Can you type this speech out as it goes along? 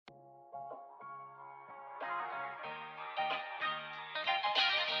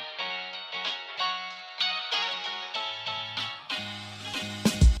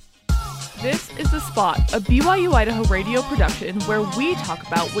This is The Spot, a BYU Idaho radio production where we talk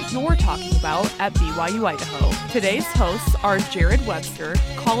about what you're talking about at BYU Idaho. Today's hosts are Jared Webster,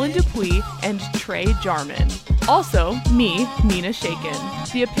 Collin Dupuis, and Trey Jarman. Also, me, Nina Shakin.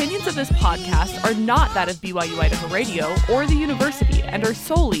 The opinions of this podcast are not that of BYU Idaho Radio or the university and are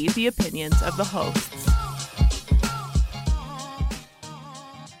solely the opinions of the hosts.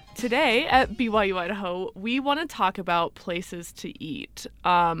 Today at BYU Idaho, we want to talk about places to eat.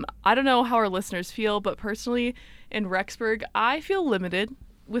 I don't know how our listeners feel, but personally in Rexburg, I feel limited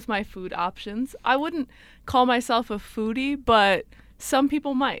with my food options. I wouldn't call myself a foodie, but some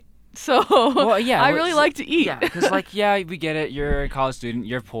people might. So I really like to eat. Yeah, because we get it. You're a college student.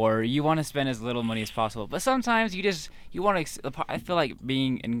 You're poor. You want to spend as little money as possible. But sometimes you want to. I feel like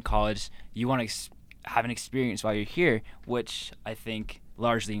being in college, you want to have an experience while you're here, which I think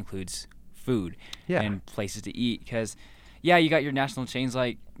largely includes food and places to eat. Because you got your national chains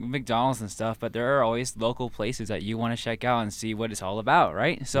like McDonald's and stuff, but there are always local places that you want to check out and see what it's all about,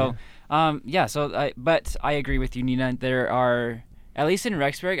 right? So, but I agree with you, Nina. There are, at least in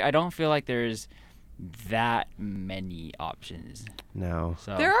Rexburg, I don't feel like there's that many options. No.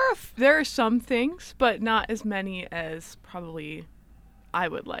 So there are some things, but not as many as probably I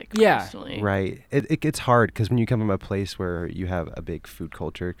would like personally. Right. It gets hard because when you come from a place where you have a big food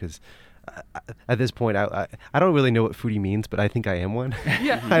culture, because at this point I don't really know what foodie means, but I think I am one.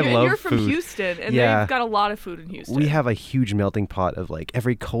 Yeah, I love you're from food. Houston, and they've got a lot of food in Houston. We have a huge melting pot of like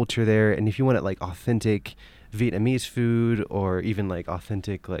every culture there, and if you want it like authentic Vietnamese food or even like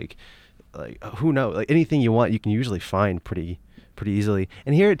authentic like who knows, like anything you want, you can usually find pretty easily.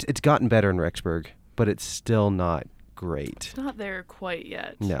 And here it's gotten better in Rexburg, but it's still not great. It's not there quite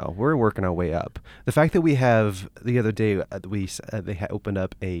yet. No, we're working our way up. The fact that we have, the other day they opened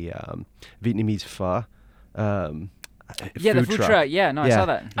up a Vietnamese pho. The food truck. Yeah, I saw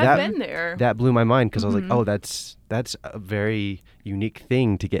that. I've been there. That blew my mind because I was like, oh, that's a very unique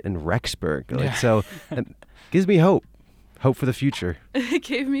thing to get in Rexburg. So it gives me hope for the future. It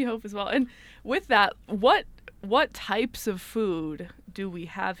gave me hope as well. And with that, what types of food do we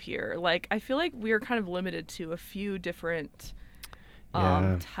have here? Like, I feel like we are kind of limited to a few different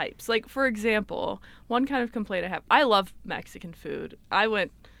types. Like, for example, one kind of complaint I have, I love Mexican food. I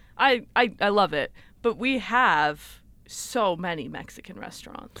love it, but we have so many Mexican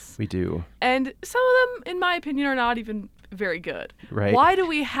restaurants. We do. And some of them, in my opinion, are not even very good. Right. Why do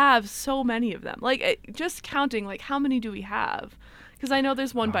we have so many of them? Like, just counting, like, how many do we have? Because I know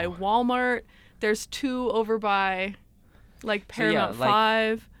there's one by Walmart. There's two over by, like, Paramount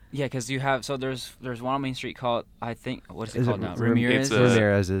 5. Yeah, because you have, so there's one on Main Street called, I think, what is it called now? Ramirez?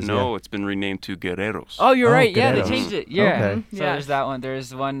 Ramirez's, No, it's been renamed to Guerreros. Oh, you're right. Yeah, Guerreros. they changed it. Yeah. Okay. So there's that one.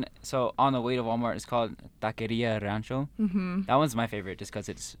 There's one, so on the way to Walmart, it's called Taqueria Rancho. Mm-hmm. That one's my favorite just because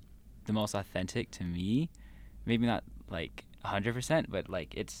it's the most authentic to me. Maybe not, like, 100%, but,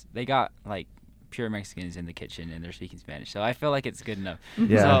 like, they got, like, pure Mexicans in the kitchen and they're speaking Spanish. So I feel like it's good enough.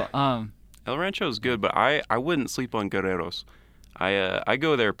 Yeah. So, El Rancho is good, but I wouldn't sleep on Guerreros. I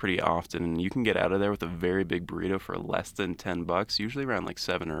go there pretty often, and you can get out of there with a very big burrito for less than $10, usually around like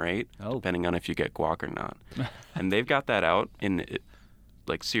 7 or 8, depending on if you get guac or not. And they've got that out in,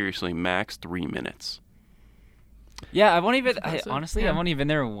 like, seriously, max 3 minutes. Yeah, I've only been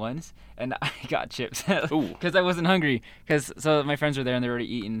there once, and I got chips because I wasn't hungry. So my friends were there and they were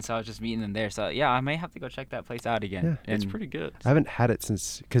already eating, so I was just meeting them there. So yeah, I may have to go check that place out again. Yeah. It's pretty good. I haven't had it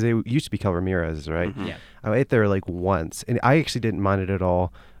since, because they used to be called Ramirez, right? Mm-hmm. Yeah. I ate there like once, and I actually didn't mind it at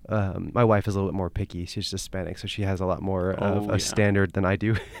all. My wife is a little bit more picky. She's Hispanic, so she has a lot more of a standard than I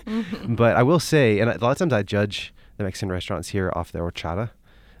do. But I will say, and a lot of times I judge the Mexican restaurants here off the horchata.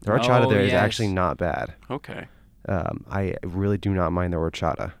 The horchata there is actually not bad. Okay. I really do not mind the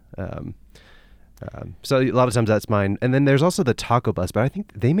horchata. So a lot of times that's mine. And then there's also the taco bus, but I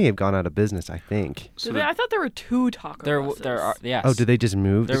think they may have gone out of business, I think. I thought there were 2 taco buses. There are, yes. Oh, did they just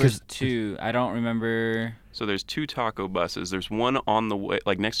move? There was 2. I don't remember. So there's 2 taco buses. There's one on the way,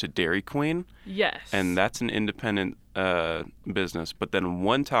 like next to Dairy Queen. Yes. And that's an independent business. But then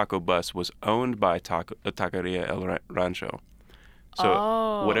one taco bus was owned by Taqueria El Rancho.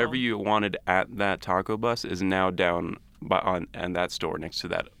 So whatever you wanted at that taco bus is now down on that store next to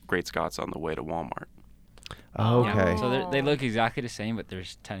that Great Scott's on the way to Walmart. Oh, okay. Yeah. So they look exactly the same, but they're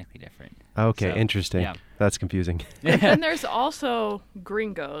technically different. Okay, so, interesting. Yeah. That's confusing. And there's also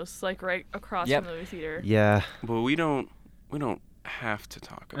Gringos, like right across from the movie theater. Yeah. But we don't have to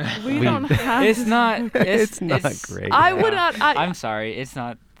talk about it. We don't have It's not. It's not great. I would not. I'm sorry. It's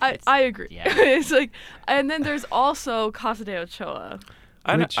not. I agree. Yeah. It's like, and then there's also Casa de Ochoa.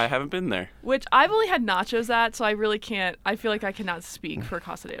 I haven't been there. Which I've only had nachos at, so I really can't. I feel like I cannot speak for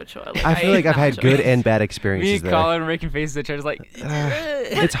Casa de Ochoa. I feel like I've had good and bad Me experiences and there. Collin making faces at each other like,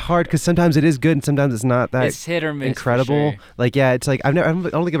 It's hard because sometimes it is good and sometimes it's not that it's hit or miss. incredible. For sure. Like, yeah, it's like I don't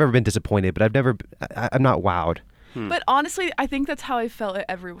think I've ever been disappointed, but I'm not wowed. But honestly, I think that's how I felt at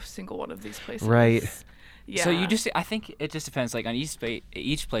every single one of these places. Right. Yeah. So I think it just depends. Like on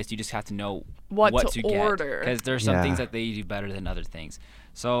each place, you just have to know what to order. Because there's some things that they do better than other things.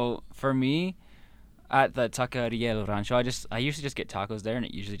 So for me, at the Taqueria El Rancho, I usually just get tacos there, and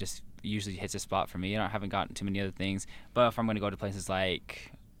it usually hits a spot for me. I haven't gotten too many other things. But if I'm going to go to places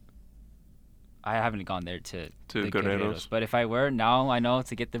like, I haven't gone there to the Guerreros. But if I were, now I know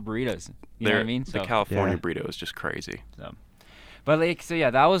to get the burritos. You know what I mean? The California burrito is just crazy. So. But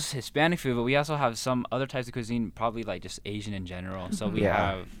that was Hispanic food, but we also have some other types of cuisine, probably like just Asian in general. So we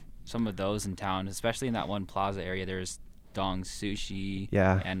have some of those in town, especially in that one plaza area. There's Dong's Sushi.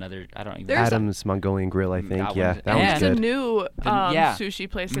 Yeah. And other, I don't even There's Adam's Mongolian Grill, I think. That one's There's good. a new sushi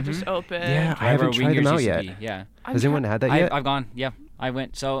place that just opened. Yeah, I haven't tried them out yet. Yeah. Has anyone had that yet? I've gone. Yeah, I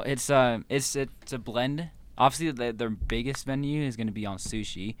went. So it's a blend. Obviously, their biggest menu is going to be on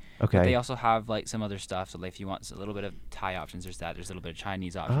sushi. Okay. But they also have like some other stuff. So like, if you want a little bit of Thai options, there's that. There's a little bit of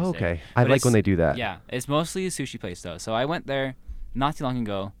Chinese options. Oh, okay. There. I But like when they do that. Yeah, it's mostly a sushi place though. So I went there not too long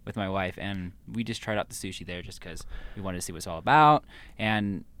ago with my wife, and we just tried out the sushi there just because we wanted to see what it's all about.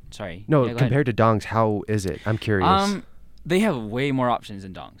 And compared to Dong's, how is it? I'm curious. They have way more options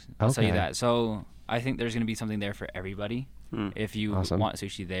than Dong's. I'll tell you Okay. that. So I think there's going to be something there for everybody if you want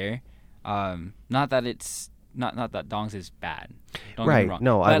sushi there. Not that it's not that Dong's is bad. Don't get me wrong.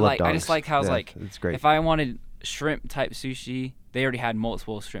 No, I love Dong's. I just like how it's great. if I wanted shrimp type sushi, they already had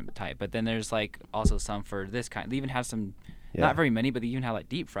multiple shrimp type. But then there's like also some for this kind. They even have some, not very many, but they even have like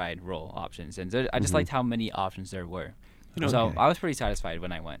deep fried roll options. And I just liked how many options there were. So I was pretty satisfied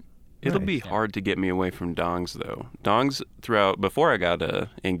when I went. It'll be hard to get me away from Dong's, though. Dong's before I got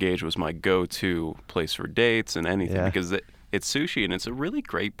engaged, was my go-to place for dates and anything because it's sushi and it's a really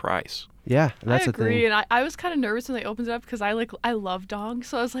great price. Yeah, that's I agree, the thing. and I was kind of nervous when they opened it up because I love dongs,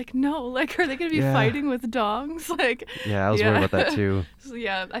 so I was like, no, like, are they gonna be fighting with dongs? Like, I was worried about that too. So,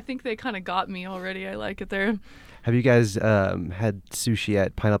 I think they kind of got me already. I like it there. Have you guys had sushi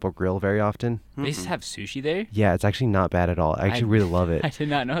at Pineapple Grill very often? They just have sushi there? Yeah, it's actually not bad at all. I actually really love it. I did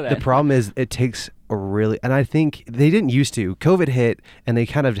not know that. The problem is it takes and I think they didn't used to. COVID hit and they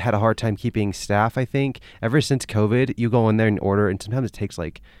kind of had a hard time keeping staff, I think. Ever since COVID, you go in there and order and sometimes it takes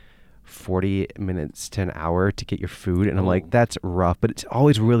like 40 minutes to an hour to get your food. And I'm like, that's rough, but it's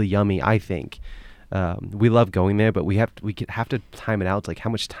always really yummy, I think. We love going there, but we have to time it out. It's like, how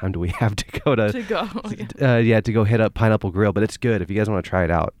much time do we have to go to go hit up Pineapple Grill? But it's good. If you guys want to try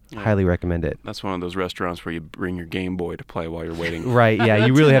it out, highly recommend it. That's one of those restaurants where you bring your Game Boy to play while you're waiting. Right, yeah.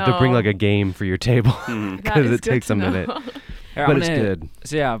 You really have to bring like a game for your table because it takes a minute. But it's good.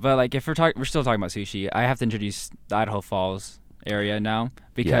 So but like if we're still talking about sushi, I have to introduce the Idaho Falls area now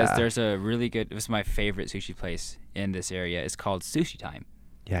because there's a really good, it was my favorite sushi place in this area. It's called Sushi Time.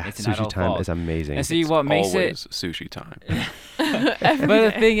 Yeah, it's Sushi Time is amazing. And see what makes always sushi time. But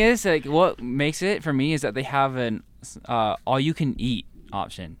the thing is, like, what makes it for me is that they have an all-you-can-eat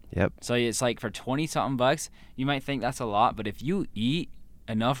option. Yep. So it's like for $20-something bucks, you might think that's a lot, but if you eat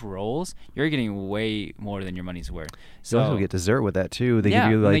enough rolls, you're getting way more than your money's worth. So you also get dessert with that too. They give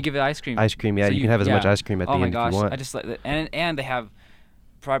you like they give you ice cream. Ice cream, yeah. So you can have as much ice cream at the end if you want. I just like that. And they have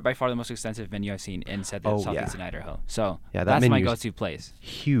by far the most extensive menu I've seen in Southeastern Idaho. So that's my go-to place.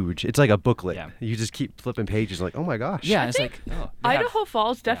 Huge. It's like a booklet. Yeah. You just keep flipping pages like, oh my gosh. Yeah, it's like Idaho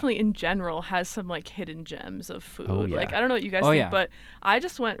Falls definitely in general has some like hidden gems of food. Like I don't know what you guys think, but I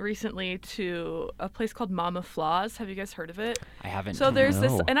just went recently to a place called Mama Fla's. Have you guys heard of it? I haven't. So there's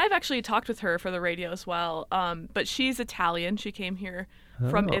this, and I've actually talked with her for the radio as well. But she's Italian. She came here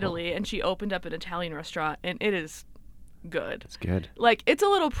from Italy, and she opened up an Italian restaurant, and it is good. It's good. Like it's a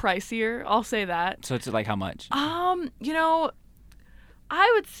little pricier, I'll say that. So it's like how much? You know,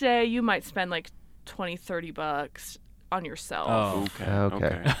 I would say you might spend like $20-$30 on yourself. Oh,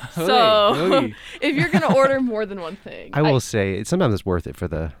 okay. So if you're gonna order more than one thing, I will say sometimes it's worth it for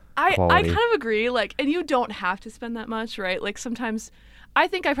the quality. I kind of agree. Like, and you don't have to spend that much, right? Like sometimes, I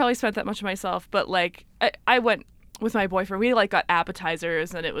think I probably spent that much myself, but like I went with my boyfriend. We like got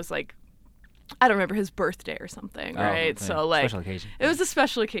appetizers, and it was like, I don't remember, his birthday or something, right? Okay. So like, special occasion. It was a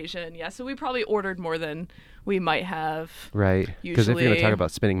special occasion, yeah. So we probably ordered more than we might have. Right. Because if you're gonna talk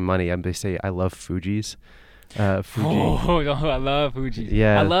about spending money, they say I love Fuji's. Fuji. Oh, I love Fuji.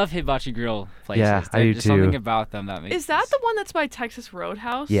 Yeah. I love hibachi grill places. Yeah, I do There's too. something about them that makes. Is that the one that's by Texas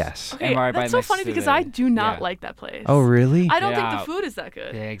Roadhouse? Yes. Okay, And right that's by so next funny to because the- I do not yeah. like that place. Oh, really? I don't Yeah. think the food is that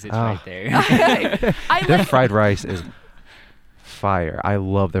good. The exit's Oh. right there. I Their like fried rice is fire. I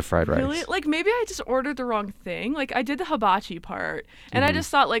love their fried rice. Really? Like maybe I just ordered the wrong thing. Like I did the hibachi part, and I just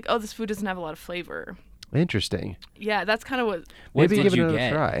thought like, oh, this food doesn't have a lot of flavor. Interesting. Yeah, that's kind of what. What Maybe did give it you another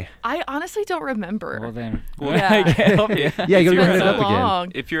get? try. I honestly don't remember. Well then, Yeah. I can't help you. Yeah, you It's gotta been hit it so up again.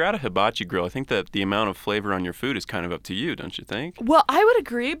 long. If you're at a hibachi grill, I think that the amount of flavor on your food is kind of up to you, don't you think? Well, I would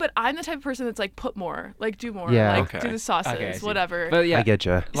agree, but I'm the type of person that's like put more, like do more, Yeah. like Okay. do the sauces, Okay, I see. whatever. But yeah, I get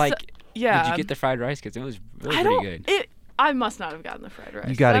you. like, yeah. did you get the fried rice? Because it was really I pretty don't. good. I must not have gotten the fried rice.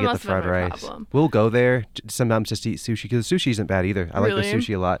 You gotta That get the must have been fried my rice. problem. We'll go there sometimes just to eat sushi because the sushi isn't bad either. I like Really? the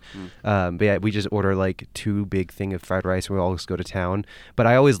sushi a lot. But yeah, we just order like 2 big thing of fried rice and we all just go to town. But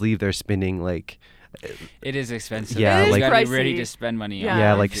I always leave there spending like It is expensive. Yeah, you like- gotta be ready pricey. to spend money. Yeah. on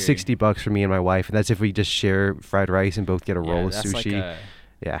yeah, it like if you're- $60 for me and my wife, and that's if we just share fried rice and both get a Yeah, roll of that's sushi. Like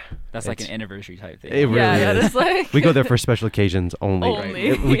yeah, that's like an it's- anniversary type thing. It really yeah, that is. is like. We go there for special occasions only.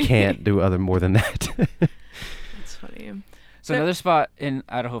 Only. We can't do other more than that. That's funny. So another spot in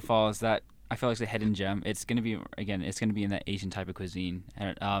Idaho Falls that I feel like is a hidden gem. It's gonna be in that Asian type of cuisine,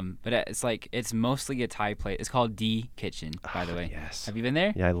 and but it's mostly a Thai place. It's called D Kitchen, by the way. Yes. Have you been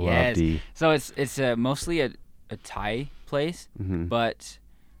there? Yeah, I love Yes. D. So it's mostly a Thai place, Mhm. but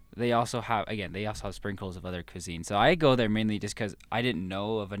they also have sprinkles of other cuisine. So I go there mainly just because I didn't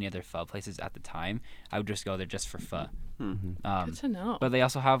know of any other pho places at the time. I would just go there just for pho. Good to know. But they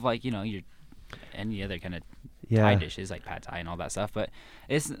also have like your any other kind of Yeah. Thai dishes like pad Thai and all that stuff. But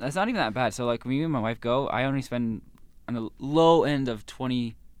it's not even that bad. So like when me and my wife go, I only spend on the low end of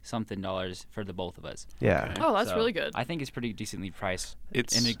 $20-something for the both of us. Yeah. Oh, that's So really good. I think it's pretty decently priced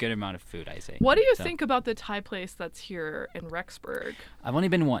It's and a good amount of food, I say. What do you So, think about the Thai place that's here in Rexburg? I've only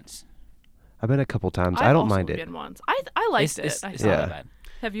been once. I've been a couple times. I've I don't also mind it. Been once. I liked It's it. I it's thought. not Yeah. that bad.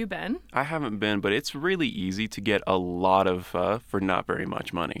 Have you been? I haven't been, but it's really easy to get a lot of pho for not very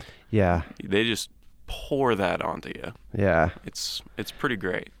much money. Yeah. They just pour that onto you. Yeah. It's pretty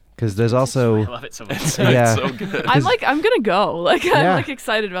great. Because there's I also love it so much. It's, Yeah. it's so good. I'm gonna go. Like I'm Yeah. like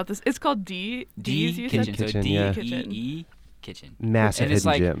excited about this. It's called D. D's, you Kitchen. said? So Kitchen, yeah. D-E-E Kitchen. massive And it's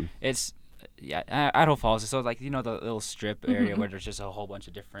hidden like gym. it's Idaho Falls. So like the little strip area where there's just a whole bunch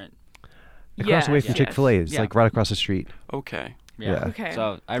of different. Across the way Yes, from yes. Chick-fil-A. It's Yeah. like right across the street. Okay. Yeah. Okay.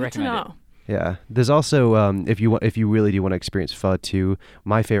 So I Good recommend to it. know. Yeah. There's also if you really do want to experience pho too,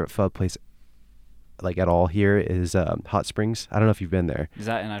 my favorite pho place like at all here is Hot Springs. I don't know if you've been there. Is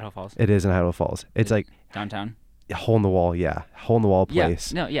that in Idaho Falls? It is in Idaho Falls. It's like Downtown. a hole in the wall, yeah. Hole in the wall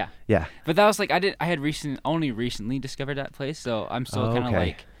place. Yeah. No. Yeah. Yeah. But that was like I had only recently discovered that place, so I'm still Oh, kind of okay.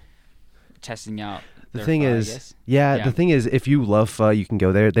 like testing out. The their thing pho, I is, guess. yeah, Yeah. the thing is, if you love pho, you can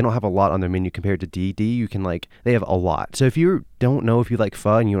go there. They don't have a lot on their menu compared to D. D, you can they have a lot. So if you don't know if you like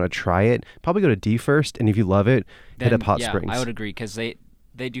pho and you want to try it, probably go to D first. And if you love it, hit up Hot yeah, Springs. I would agree because they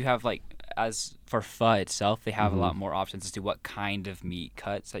do have as for pho itself, they have a lot more options as to what kind of meat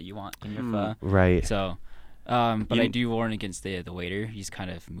cuts that you want in your pho. Right. So, but You- I do warn against the waiter. He's kind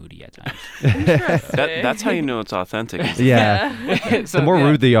of moody at times. That's how you know it's authentic. Yeah. So, The more yeah.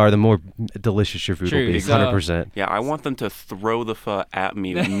 rude they are, the more delicious your food True, will be. exactly. 100%. Yeah, I want them to throw the pho at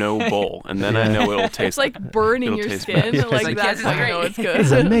me with no bowl, and then I know it'll taste. It's like burning It'll your taste skin. bad. Like Like, that's yes, how it's you know great. it's good.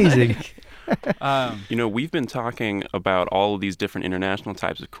 It's amazing. We've been talking about all of these different international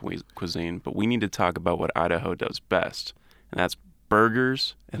types of cuisine, but we need to talk about what Idaho does best, and that's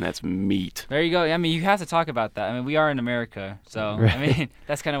burgers and that's meat. There you go. I mean, you have to talk about that. I mean, we are in America, so Right. I mean,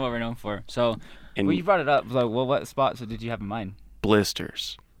 that's kind of what we're known for. So, And well, you brought it up. Like, well, what spots did you have in mind?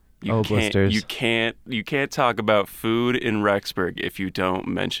 blisters. Blisters. You can't talk about food in Rexburg if you don't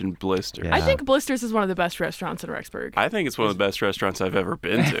mention blisters. Yeah. I think Blisters is one of the best restaurants in Rexburg. I think it's one of the best restaurants I've ever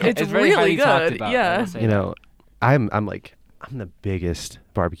been to. It's very really highly talked good, about, I yeah. will say You that. know, I'm the biggest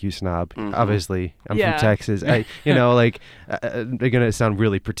barbecue snob. Mhm. Obviously, I'm Yeah. from Texas. They're gonna sound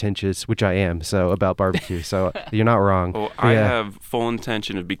really pretentious, which I am. So about barbecue, so you're not wrong. Oh, But I yeah. have full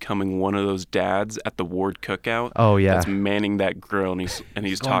intention of becoming one of those dads at the ward cookout. Oh yeah. That's manning that grill, and he's Going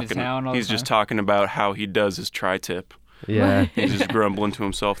to talking. town all the He's just time. talking about how he does his tri-tip. Yeah. He's just grumbling to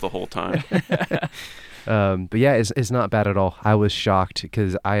himself the whole time. But yeah, it's not bad at all. I was shocked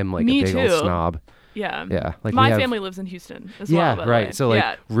because I am like Me a big old too. snob. Yeah. Yeah. Like My we have, family lives in Houston as Yeah, well. by the right. way. So like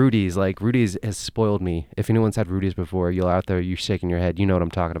yeah. Rudy's has spoiled me. If anyone's had Rudy's before, you're out there, you shaking your head, you know what I'm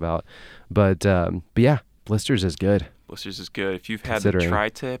talking about. But yeah, Blisters is good. Blisters is good. If you've had the Considering.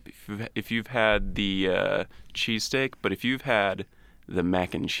 tri-tip, if you've had the cheesesteak, but if you've had the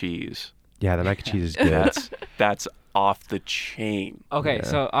mac and cheese, Yeah, the mac and cheese is good. That's off the chain. Okay, Yeah.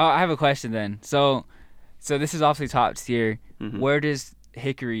 so I have a question then. So this is obviously top tier. Mhm. Where does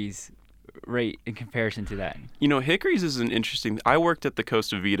Hickory's rate in comparison to that? Hickory's is an interesting. I worked at the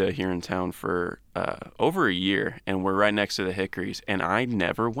Costa Vida here in town for over a year, and we're right next to the Hickory's, and I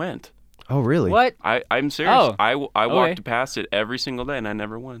never went. Oh, really? What? I'm serious. Oh, I okay. walked past it every single day, and I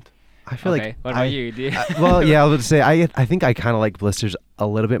never went. I feel Okay, like. what about you, dude? Well, yeah, I was going to say, I think I kind of like Blisters a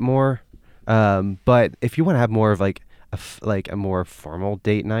little bit more. But if you want to have more of like a more formal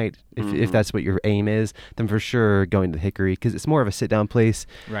date night, if that's what your aim is, then for sure going to Hickory, because it's more of a sit down place.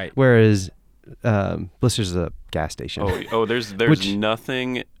 Right. Whereas Blisters is a gas station. There's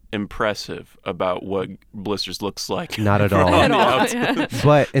nothing impressive about what Blisters looks like. Not at from all. on At the all, outside. yeah.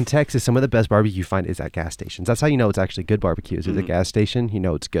 But in Texas, some of the best barbecue you find is at gas stations. That's how you know it's actually good barbecue. Is at the gas station, you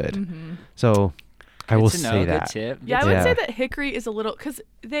know it's good. Mm-hmm. So I will Good to know, say good that. tip. Yeah, I Good would Yeah. say that Hickory is a little, because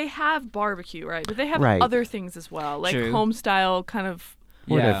they have barbecue, right? But they have Right. other things as well, like True. home style kind of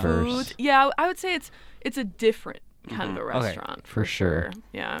More Yeah. diverse. food. Yeah, I would say it's a different kind of a Okay. restaurant For sure.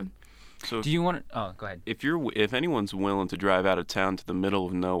 Yeah. So Do you want to? Oh, go ahead. if anyone's willing to drive out of town to the middle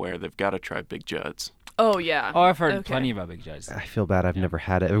of nowhere, they've got to try Big Judd's. Oh yeah. Oh, I've heard Okay. plenty about Big Judge. I feel bad. I've never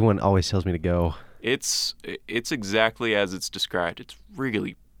had it. Everyone always tells me to go. It's exactly as it's described. It's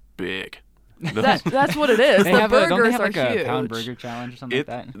really big. That's what it is. They The have don't they burgers have like are a huge. pound burger challenge or something like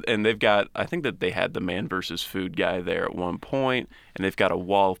that? And they've got, I think that they had the man versus food guy there at one point, and they've got a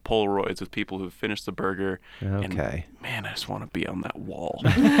wall of Polaroids with people who've finished the burger. Okay. And, man, I just want to be on that wall.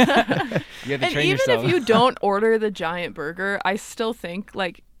 You have to And train even yourself. if you don't order the giant burger, I still think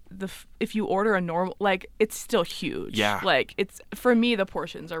like if you order a normal, like it's still huge. Yeah. Like it's, for me, the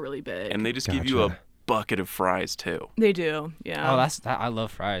portions are really big. And they just give you a Gotcha. bucket of fries too. They do. Yeah. Oh, I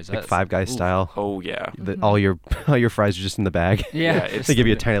love fries. Like That's- Five Guys oof. style. Oh yeah. All your fries are just in the bag. Yeah, it's- They give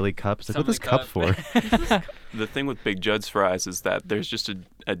you a tiny little cup. It's like, Some what's this cup of for? The thing with Big Judd's fries is that there's just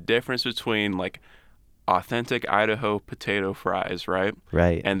a difference between like authentic Idaho potato fries, right?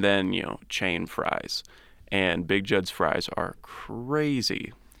 Right. And then, chain fries. And Big Judd's fries are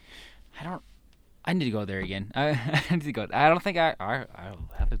crazy. I need to go there again. I need to go. I don't think I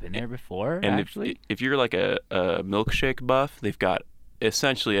haven't been there before. And actually, if you're like a milkshake buff, they've got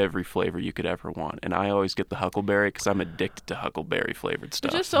essentially every flavor you could ever want. And I always get the huckleberry because I'm addicted to huckleberry flavored stuff.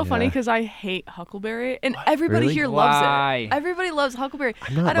 It's just so funny Yeah. because I hate huckleberry, and everybody Really? here Why? loves it. Everybody loves huckleberry.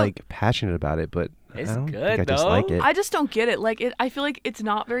 I'm not like passionate about it, but It's I don't good, think I just though. like it. I just don't get it. Like I feel like it's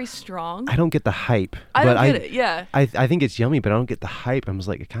not very strong. I don't get the hype. I but don't get it. Yeah, I think it's yummy, but I don't get the hype. I'm just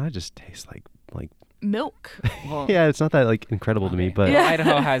like, it kind of just tastes like milk. well, yeah, it's not that like incredible to me, okay. but Yeah.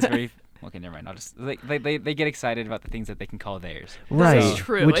 Idaho has very. Okay, never mind. I'll just they get excited about the things that they can call theirs. right. That's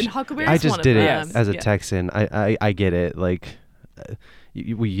true. Which And huckleberry I is just one of did it them. as a Yeah. Texan. I get it. Like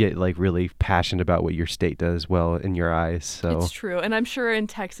we get like really passionate about what your state does well in your eyes. So It's true, and I'm sure in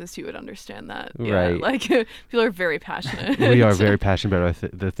Texas you would understand that. Yeah, Right. like people are very passionate. we are very passionate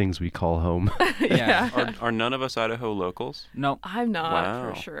about the things we call home. yeah. Are none of us Idaho locals? No. I'm not Wow.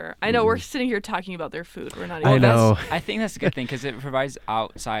 for sure. I know we're sitting here talking about their food. We're not I even know. I think that's a good thing because it provides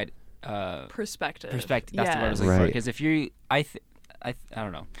outside perspective. perspective. That's the word I was looking for. Right. Because if you, I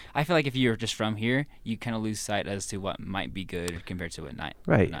don't know. I feel like if you're just from here, you kind of lose sight as to what might be good compared to what not.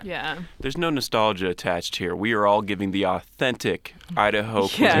 Right. Not. Yeah. There's no nostalgia attached here. We are all giving the authentic Idaho Yes.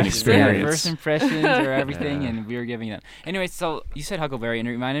 cuisine Yeah, experience. First impressions or everything, Yeah. and we were giving them. Anyway, so you said Huckleberry, and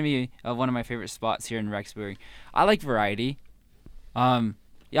it reminded me of one of my favorite spots here in Rexburg. I like variety.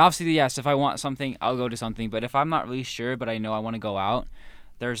 Yeah, obviously, yes. If I want something, I'll go to something. But if I'm not really sure, but I know I want to go out,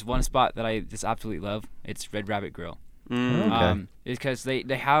 there's one spot that I just absolutely love. It's Red Rabbit Grill. Okay. It's because they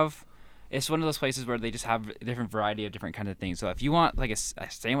have. It's one of those places where they just have a different variety of different kinds of things. So if you want like a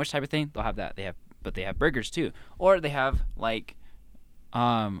sandwich type of thing, they'll have that. But they have burgers too, or they have like,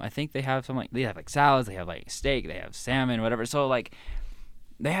 I think they have they have like salads, they have like steak, they have salmon, whatever. So like,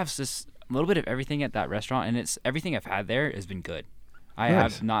 they have this little bit of everything at that restaurant, and it's everything I've had there has been good. I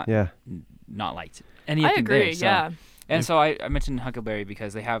Nice. have not Yeah. not liked anything I agree. there. So. Yeah. And so I mentioned Huckleberry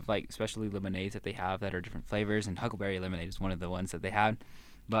because they have like specialty lemonades that they have that are different flavors, and Huckleberry lemonade is one of the ones that they had.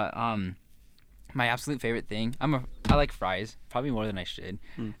 But my absolute favorite thing, I like fries probably more than I should,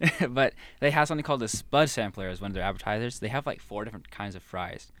 but they have something called the Spud Sampler as one of their advertisers. They have like 4 different kinds of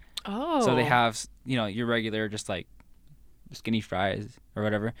fries. Oh. So they have your regular just like skinny fries or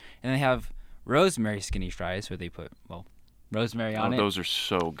whatever, and they have rosemary skinny fries where they put rosemary on it. Those are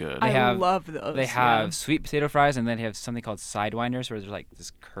so good. I have- love those. They yeah. have sweet potato fries, and then they have something called sidewinders, where they're like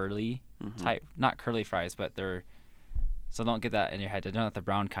this curly type, not curly fries, but so don't get that in your head. They're not the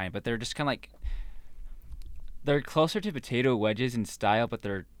brown kind, but they're just kind of like, they're closer to potato wedges in style, but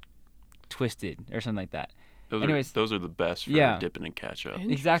they're twisted or something like that. Those are the best for dipping in ketchup.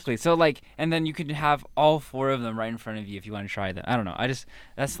 Exactly. So like, and then you can have all 4 of them right in front of you if you want to try them. I don't know.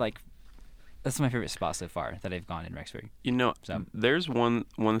 That's my favorite spot so far that I've gone in Rexburg. There's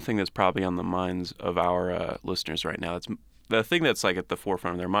one thing that's probably on the minds of our listeners right now. That's the thing that's like at the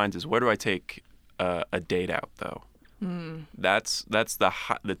forefront of their minds is, where do I take a date out though? That's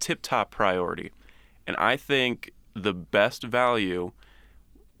the tip-top priority. And I think the best value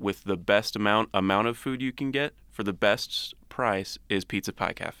with the best amount of food you can get for the best price is Pizza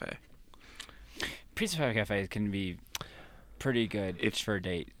Pie Cafe. Pizza Pie Cafe can be pretty good for a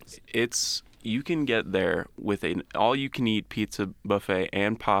date. You can get there with an all-you-can-eat pizza buffet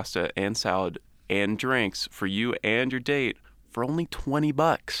and pasta and salad and drinks for you and your date for only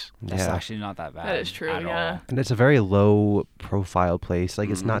 $20. That's actually not that bad. That is true, yeah. And it's a very low-profile place. Like,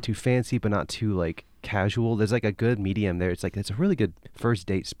 it's not too fancy, but not too, like, casual. There's like a good medium there. It's a really good first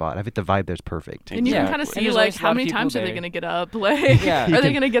date spot. I think the vibe there's perfect. And you can kind of see like how many times are they going to get up? Like, are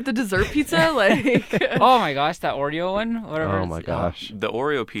they going to get the dessert pizza? Like, oh my gosh, that Oreo one, whatever. Oh my gosh, the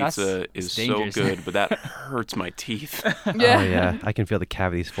Oreo pizza is so good, but that hurts my teeth. Oh yeah, I can feel the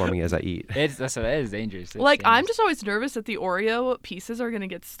cavities forming as I eat. That is dangerous. I'm just always nervous that the Oreo pieces are going to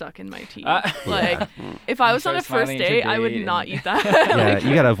get stuck in my teeth. If I was on a first date, I would not eat that. Yeah,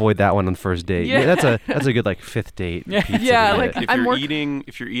 you got to avoid that one on the first date. Yeah, that's a good like 5th date. Pizza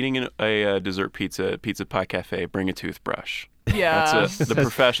if you're eating a dessert pizza at Pizza Pie Cafe, bring a toothbrush. Yeah, that's the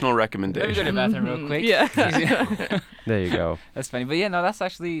professional recommendation. Let me go to the bathroom real quick. Yeah, there you go. That's funny, but yeah, no, that's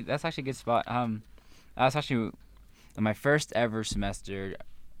actually a good spot. I was actually my first ever semester.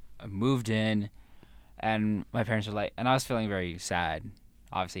 I moved in, and my parents were like, and I was feeling very sad,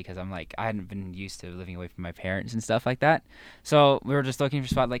 obviously, because I'm like, I hadn't been used to living away from my parents and stuff like that. So we were just looking for a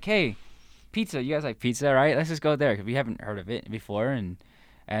spot like, hey, pizza, you guys like pizza, right? Let's just go there, because we haven't heard of it before, and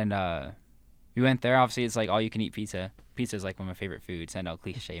we went there. Obviously, it's like all you can eat pizza. Pizza is like one of my favorite foods. I know,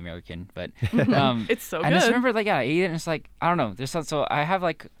 cliche American, but it's so good. I just remember I ate it, and it's like, I don't know. So I have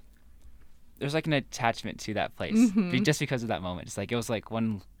there's like an attachment to that place just because of that moment. It's like it was like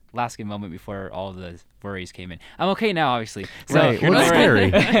one last good moment before all the worries came in. I'm okay now, obviously. So right. Well, that's scary.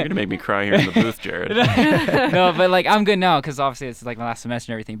 You're gonna make me cry here in the booth, Jared. No, but like I'm good now because obviously it's like my last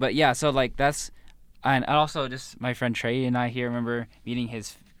semester and everything. But yeah, so like that's, and also just my friend Trey and I here remember meeting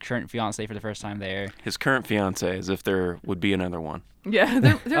his current fiance for the first time there. His current fiance, as if there would be another one. Yeah,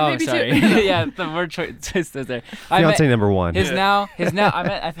 there may be sorry. two. Yeah, the word choice is there. Fiance number 1. His now.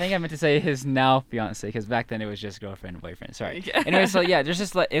 I think I meant to say his now fiance, because back then it was just girlfriend and boyfriend. Sorry. Yeah. Anyway, so yeah, there's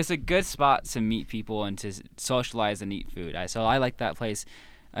just it's a good spot to meet people and to socialize and eat food. So I like that place.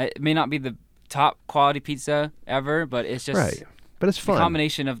 It may not be the top quality pizza ever, but it's just right. But it's fun. The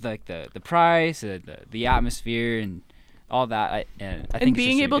combination of the price, the atmosphere, and all that. I think and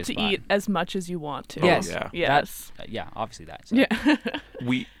being it's able just a to good spot. eat as much as you want to. Yes. Oh, yeah. Yes. Obviously that. So. Yeah.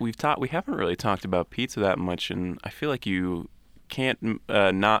 we haven't really talked about pizza that much, and I feel like you can't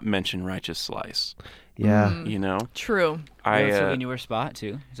not mention Righteous Slice. Yeah. You know? True. It's a newer spot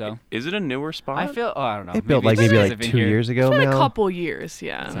too. So is it a newer spot? I feel. Oh, I don't know. It built maybe like 2 years ago. It's been Mel. a couple years.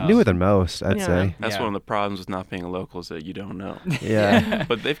 Yeah. So. Newer than most, I'd say. That's one of the problems with not being a local, is that you don't know. Yeah.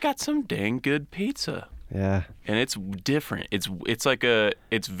 But they've got some dang good pizza. Yeah. And it's different. It's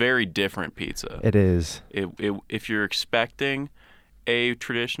very different pizza. It is. If you're expecting a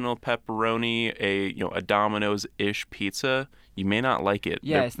traditional pepperoni, a Domino's-ish pizza, you may not like it.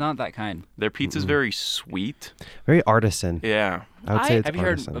 Yeah, it's not that kind. Their pizza's very sweet. Very artisan. Yeah. I would say it's Have you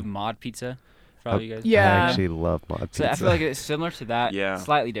artisan. heard of mod pizza? For all you guys? Yeah. I actually love mod pizza. So I feel like it's similar to that. Yeah.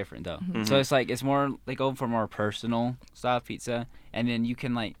 Slightly different though. Mm-hmm. So it's like it's more like go for more personal style pizza, and then you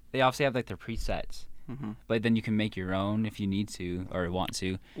can they obviously have their presets. Mm-hmm. But then you can make your own if you need to or want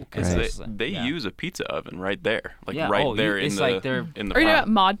to. Because they use a pizza oven right there. there in the Are you talking about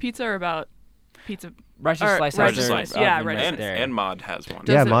mod pizza or about pizza? Righteous Slice. Righteous Slice. Yeah, Righteous Slice. And Mod has one.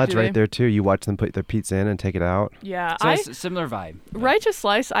 Yeah, Mod's right there too. You watch them put their pizza in and take it out. Yeah. So it's a similar vibe. Righteous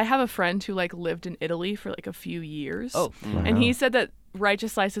Slice, I have a friend who lived in Italy for a few years. Oh. And he said that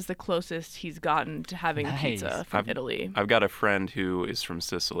Righteous Slice is the closest he's gotten to having Nice. pizza from Italy. I've got a friend who is from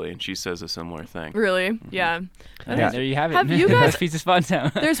Sicily, and she says a similar thing. Really? Yeah. There you have it. Have you guys- Best pizza spot in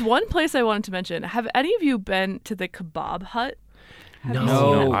town. There's one place I wanted to mention. Have any of you been to the Kebab Hut? Have you No.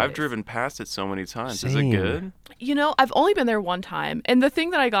 seen that I've place? driven past it so many times. Same. Is it good? I've only been there one time, and the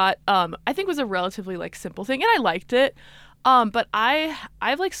thing that I got, I think was a relatively simple thing, and I liked it. But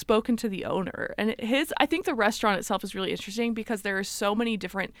I've spoken to the owner, and I think the restaurant itself is really interesting because there are so many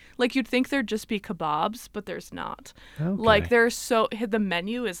different, you'd think there'd just be kebabs, but there's not. Okay. The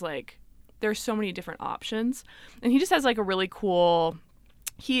menu is there's so many different options, and he just has a really cool.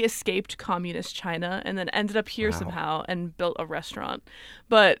 he escaped communist China and then ended up here somehow and built a restaurant.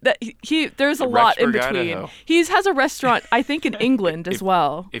 But there's a lot in Rexburg, between. Idaho. He has a restaurant, I think, in England as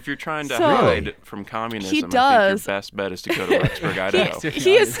well. If you're trying to hide from communism, he I does. think your best bet is to go to Rexburg, Idaho.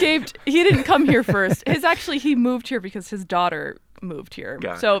 He escaped. He didn't come here first. He moved here because his daughter moved here.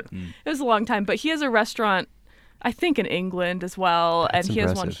 So it was a long time. But he has a restaurant, I think, in England as well, That's and he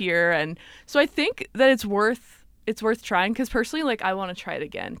has one impressive. here. And so I think that it's worth trying, because personally, like, I want to try it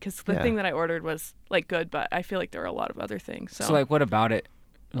again, because the thing that I ordered was like good, but I feel like there are a lot of other things. So like, what about it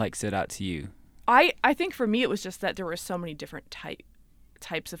like stood out to you? I think for me it was just that there were so many different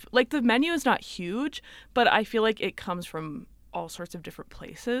types of, like, the menu is not huge, but I feel like it comes from all sorts of different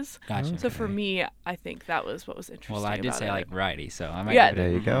places. Gotcha. So for me, I think that was what was interesting. Well, I did about say it. I like variety, so I might. Yeah, give it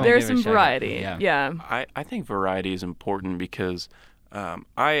there you go. There's give it a some shot. variety. Yeah. I think variety is important because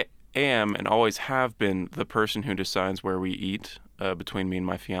I am and always have been the person who decides where we eat between me and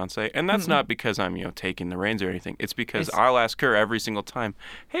my fiance, and that's not because I'm taking the reins or anything. It's because I'll ask her every single time,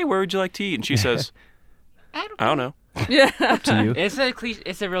 "Hey, where would you like to eat?" And she says, "I don't know." Yeah. Up to you. It's a cliche.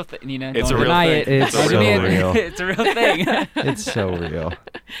 It's a real thing, Nina. It's Don't a real deny thing. it. It's Don't so deny it. real. It's a real thing. It's so real.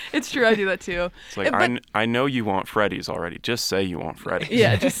 It's true. I do that too. It's like, I know you want Freddy's already. Just say you want Freddy's.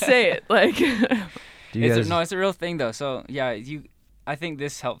 Yeah, just say it. Like, Do you guys, It's a real thing though. So yeah, I think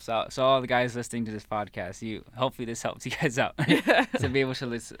this helps out. So all the guys listening to this podcast, hopefully this helps you guys out to be able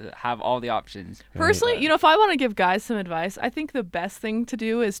to have all the options. personally, if I want to give guys some advice, I think the best thing to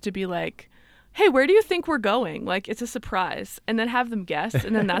do is to be like, "Hey, where do you think we're going?" Like, it's a surprise, and then have them guess,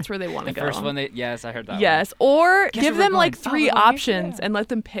 and then that's where they want to The go. first one, yes, I heard that. Yes, or Guess give where them we're like going. 3 Oh, we're going options here. and let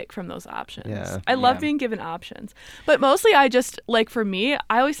them pick from those options. Yeah. I love Yeah. being given options. But mostly I just, like, for me,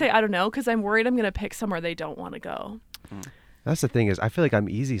 I always say I don't know, because I'm worried I'm going to pick somewhere they don't want to go. That's the thing is, I feel like I'm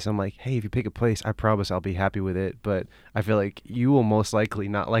easy, so I'm like, hey, if you pick a place, I promise I'll be happy with it. But I feel like you will most likely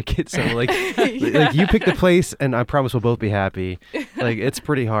not like it. So like, like you pick the place, and I promise we'll both be happy. Like, it's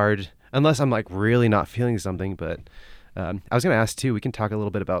pretty hard unless I'm like really not feeling something. But I was gonna ask too. We can talk a little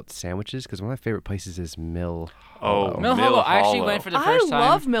bit about sandwiches, because one of my favorite places is Mill Hollow. Oh, Mill Mill Hollow. I actually Hollow. went for the I first time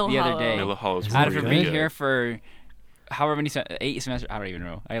love Mill the other Hollow. day. Mill Hollow's After really being good. here for however many 8 semesters, I don't even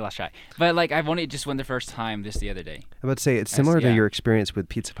know. I lost track. But like, I've only just went the first time just the other day. I'm about to say it's similar to yeah. your experience with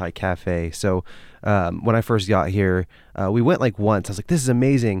Pizza Pie Cafe. So when I first got here, we went like once. I was like, this is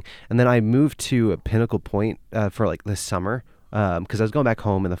amazing. And then I moved to Pinnacle Point for like this summer, because I was going back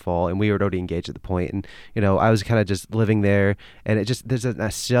home in the fall, and we were already engaged at the point. And I was kind of just living there, and there's a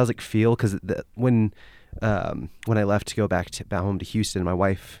nostalgic feel, because when I left to go back home to Houston, my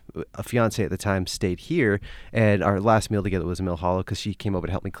wife, a fiance at the time, stayed here, and our last meal together was in Mill Hollow, because she came over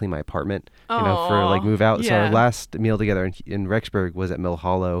to help me clean my apartment, for like move out. So yeah. our last meal together in Rexburg was at Mill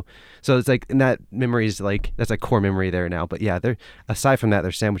Hollow. So it's like, and that memory is like, that's a core memory there now. But yeah, aside from that,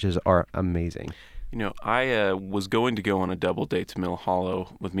 their sandwiches are amazing. I was going to go on a double date to Mill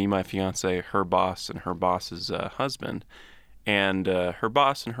Hollow with me, my fiance, her boss, and her boss's husband. And her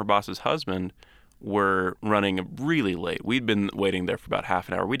boss and her boss's husband were running really late. We'd been waiting there for about half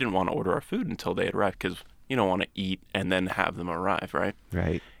an hour. We didn't want to order our food until they had arrived, because you don't want to eat and then have them arrive, right?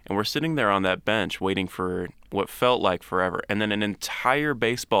 Right. And we're sitting there on that bench waiting for what felt like forever. And then an entire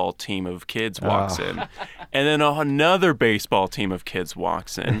baseball team of kids walks in. And then another baseball team of kids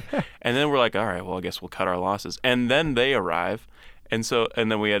walks in. And then we're like, all right, well, I guess we'll cut our losses. And then they arrive. And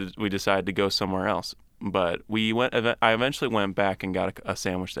then we decided to go somewhere else. But I eventually went back and got a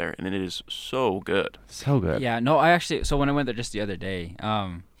sandwich there, and it is so good. So good. Yeah, no, so when I went there just the other day,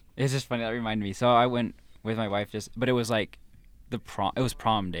 it's just funny, that reminded me. So I went with my wife but it was like it was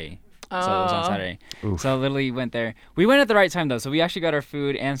prom day. So it was on Saturday. Oof. So literally went there. We went at the right time though. So we actually got our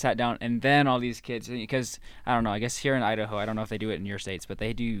food and sat down, and then all these kids, because I don't know, I guess here in Idaho, I don't know if they do it in your states, but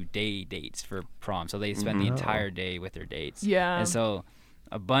they do day dates for prom. So they spend the entire day with their dates. Yeah. And so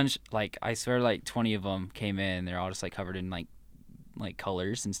a bunch, like I swear, like 20 of them came in. They're all just like covered in like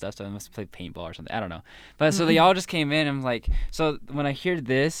colors and stuff. So they must have played paintball or something. I don't know. But so they all just came in. And I'm like, so when I hear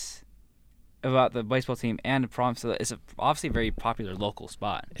this about the baseball team and the prom, so it's obviously a very popular local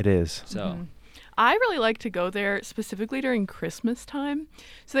spot. It is. So I really like to go there specifically during Christmas time.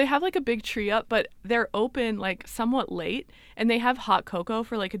 So they have like a big tree up, but they're open like somewhat late, and they have hot cocoa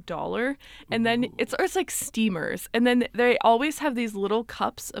for like $1. And then it's like steamers. And then they always have these little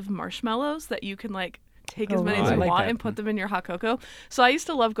cups of marshmallows that you can like take as many as I you like want that. and put them in your hot cocoa. So I used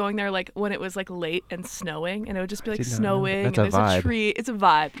to love going there like when it was like late and snowing, and it would just be like Did not know. snowing That's and a there's a vibe. tree. It's a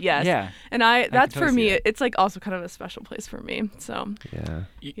vibe, yes. Yeah. And that's totally for see me, that. it's like also kind of a special place for me. So Yeah.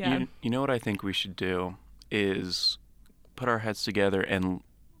 Yeah. You know what I think we should do is put our heads together and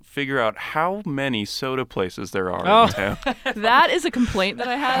figure out how many soda places there are in town. That is a complaint that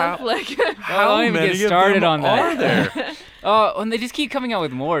I have. How don't even many get started of them on that. are there? And they just keep coming out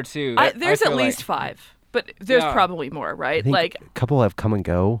with more too. There's at least 5, but there's probably more, right? I think a couple have come and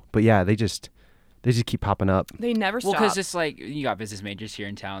go, but yeah, they just keep popping up. They never stop. Well, because it's like you got business majors here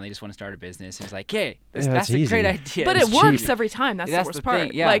in town. They just want to start a business. And it's like, hey, that's a easy. great idea. But It's it works cheap. every time. That's the worst part.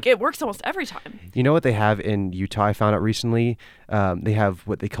 thing, yeah. Like, it works almost every time. You know what they have in Utah? I found out recently. They have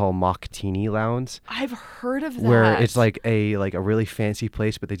what they call mock-tini lounge. I've heard of that. Where it's like a really fancy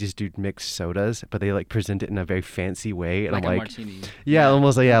place, but they just do mixed sodas, but they like present it in a very fancy way. And Like I'm a like, martini. yeah,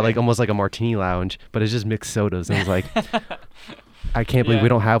 almost like a martini lounge, but it's just mixed sodas. And I was like, I can't believe we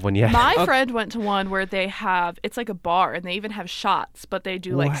don't have one yet. My friend went to one where it's like a bar, and they even have shots, but they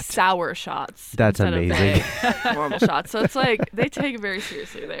do like sour shots. That's instead amazing. Of normal shots. So it's like they take it very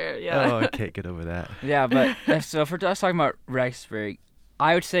seriously there. Yeah. Oh, I can't get over that. Yeah, but so for us talking about Rexburg,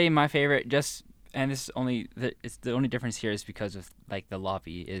 I would say my favorite, and this is it's the only difference here is because of like the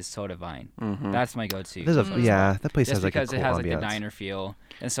lobby is Soda Vine. Mm-hmm. That's my go-to. That place just has like a because cool it has ambiance. like the diner feel,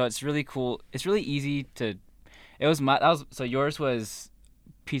 and so it's really cool. It's really easy to. So yours was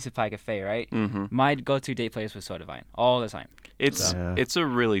Pizza Pie Cafe, right? Mm-hmm. My go-to date place was Soda Vine all the time. It's a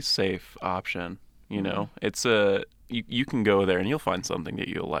really safe option. You know, it's you can go there and you'll find something that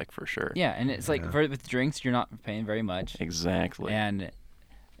you'll like for sure. Yeah, and it's like with drinks, you're not paying very much. Exactly. And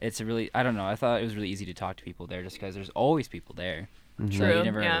it's I don't know. I thought it was really easy to talk to people there just because there's always people there. Mm-hmm. So True, you're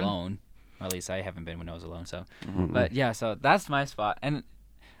never yeah. alone. Or at least I haven't been when I was alone. So, Mm-hmm. but yeah, so that's my spot. And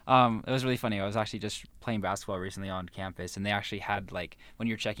it was really funny. I was actually just playing basketball recently on campus, and they actually had like when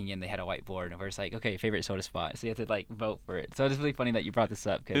you're checking in, they had a whiteboard, and where it's like, okay, favorite soda spot. So you have to like vote for it. So it's really funny that you brought this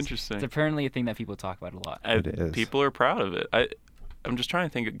up because Interesting. it's apparently a thing that people talk about a lot. It is. People are proud of it. I'm just trying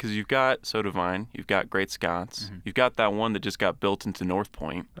to think because you've got Soda Vine, you've got Great Scots, you've got that one that just got built into North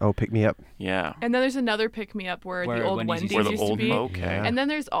Point. Oh, pick me up. Yeah. And then there's another pick-me-up where the old Wendy's Where the used to old be. Okay. Yeah. And then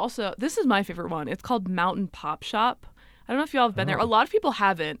there's also, this is my favorite one. It's called Mountain Pop Shop. I don't know if y'all have been there. A lot of people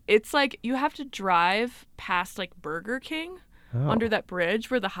haven't. It's like you have to drive past like Burger King under that bridge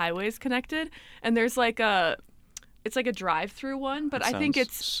where the highway is connected. And there's like it's like a drive-through one, but I think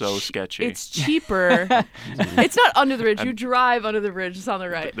it's so sketchy. It's cheaper. It's not under the bridge. You drive under the bridge. It's on the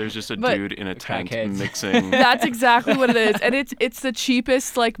right. There's just a But- dude in a tent Crackheads. mixing. That's exactly what it is, and it's the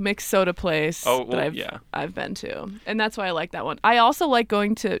cheapest like mixed soda place Oh, well, that I've been to, and that's why I like that one. I also like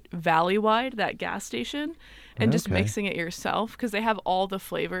going to Valleywide, that gas station, and just Okay. mixing it yourself because they have all the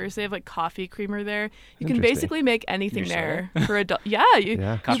flavors. They have like coffee creamer there. You can Interesting. basically make anything Your there for a yeah.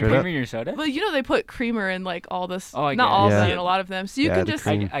 Yeah, Coffee straight up. creamer in your soda? Well, you know they put creamer in like all this. Oh, I not guess. all of Yeah. them, and a lot of them. So you Yeah, can the just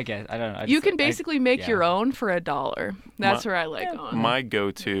cream. I guess. I don't know. you can basically make yeah. your own for $1. That's where I like on. My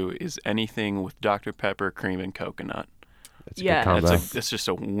go-to is anything with Dr. Pepper, cream, and coconut. That's a Yeah. good combo. That's just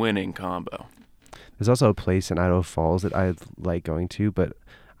a winning combo. There's also a place in Idaho Falls that I like going to, but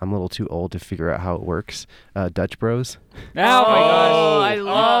I'm a little too old to figure out how it works. Dutch Bros. Oh my gosh. I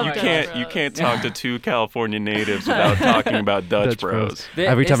love you Dutch can't Bros. talk to two California natives without talking about Dutch Bros.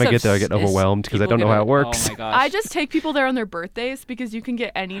 Every time I get there, I get overwhelmed because I don't know how it works. Oh my gosh. I just take people there on their birthdays because you can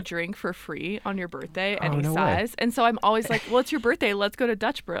get any drink for free on your birthday, any no way. size. And so I'm always like, well, it's your birthday. Let's go to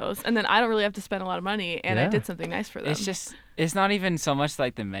Dutch Bros. And then I don't really have to spend a lot of money, and I Yeah. did something nice for them. It's not even so much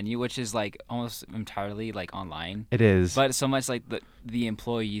like the menu, which is like almost entirely like online. It is. But so much like the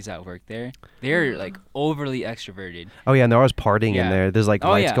employees that work there, they're like overly extroverted. Oh yeah, and they're always partying in Yeah. there. There's like Oh,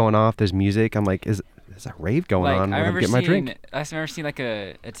 lights yeah. going off. There's music. I'm like, is a rave going Like on? I when I'm remember getting my seeing, drink. I remember seeing like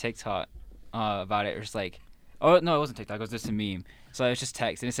a TikTok about it. It was like, oh no, it wasn't TikTok. It was just a meme. So it was just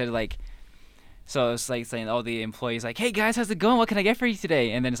text, and it said like. So it's like saying, oh, the employee's like, hey guys, how's it going? What can I get for you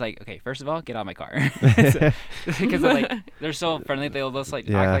today? And then it's like, okay, first of all, get out of my car. Because they're so friendly. They'll just like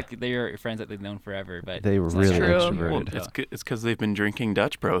Yeah. act like they're your friends that they've known forever. But They were it's not really true. extroverted. Well, it's because they've been drinking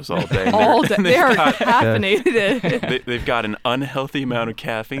Dutch Bros all day. all day. They are got- caffeinated. They've got an unhealthy amount of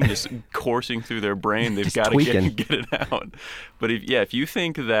caffeine just coursing through their brain. They've Just got to tweaking. get it out. But if you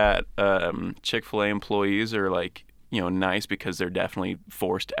think that Chick-fil-A employees are like, nice because they're definitely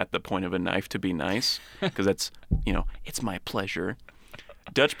forced at the point of a knife to be nice, because that's, it's my pleasure.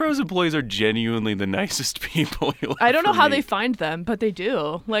 Dutch Bros employees are genuinely the nicest people. I don't know ever how meet. they find them, but they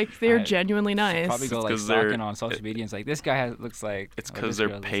do. Like they're genuinely nice. Probably go like 'cause they're- stalking on social media. And it's like this guy looks like. It's or because this they're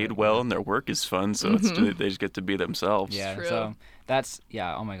girl looks paid like- well and their work is fun, so they just get to be themselves. Yeah. True. So that's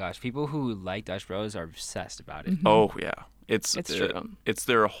Oh my gosh, people who like Dutch Bros are obsessed about it. Oh yeah, it's true. It's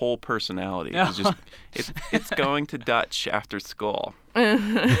their whole personality. It's just it's going to Dutch after school.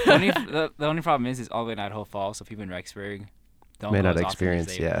 The only problem is it's all the way in Idaho Falls, so people in Rexburg don't May go not as often as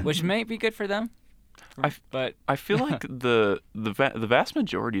experience, they- yeah. Which may be good for them. I feel like the vast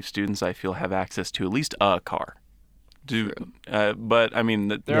majority of students I feel have access to at least a car. But I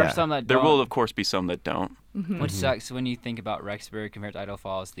mean, there are some that there don't. will of course be some that don't. Which sucks when you think about Rexburg compared to Idaho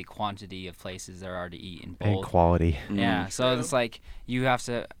Falls, the quantity of places there are to eat in both. And quality. Yeah, so it's like you have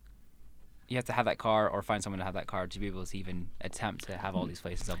to have that car or find someone to have that car to be able to even attempt to have all these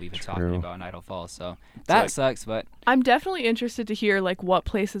places that we've been talking about in Idaho Falls. So that sucks, but I'm definitely interested to hear like what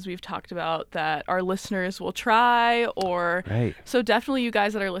places we've talked about that our listeners will try So definitely you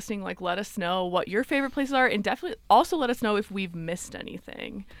guys that are listening, like let us know what your favorite places are, and definitely also let us know if we've missed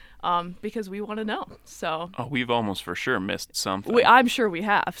anything. Because we want to know. So we've almost for sure missed something. I'm sure we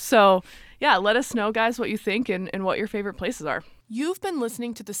have. So yeah, let us know, guys, what you think and what your favorite places are. You've been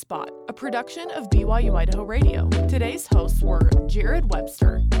listening to The Spot, a production of BYU Idaho Radio. Today's hosts were Jared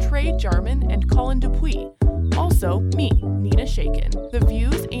Webster, Trey Jarman, and Collin Dupuis. Also, me, Nina Shakin. The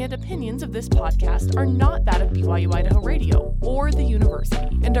views and opinions of this podcast are not that of BYU Idaho Radio or the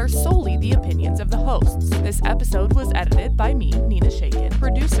university and are solely the opinions of the hosts. This episode was edited by me, Nina Shakin.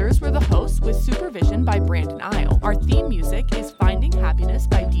 Producers were the hosts with supervision by Brandon Isle. Our theme music is Finding Happiness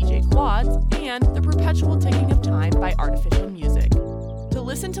by DJ Quads and The Perpetual Ticking of Time by Artificial Music. To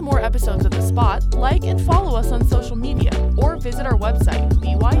listen to more episodes of The Spot, like and follow us on social media or visit our website,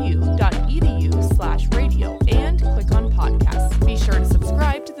 byu.edu/radio, and click on podcasts. Be sure to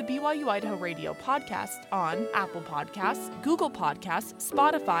subscribe to the BYU Idaho Radio podcast on Apple Podcasts, Google Podcasts,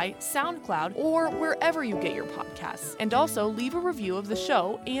 Spotify, SoundCloud, or wherever you get your podcasts. And also leave a review of the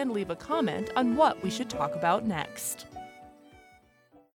show and leave a comment on what we should talk about next.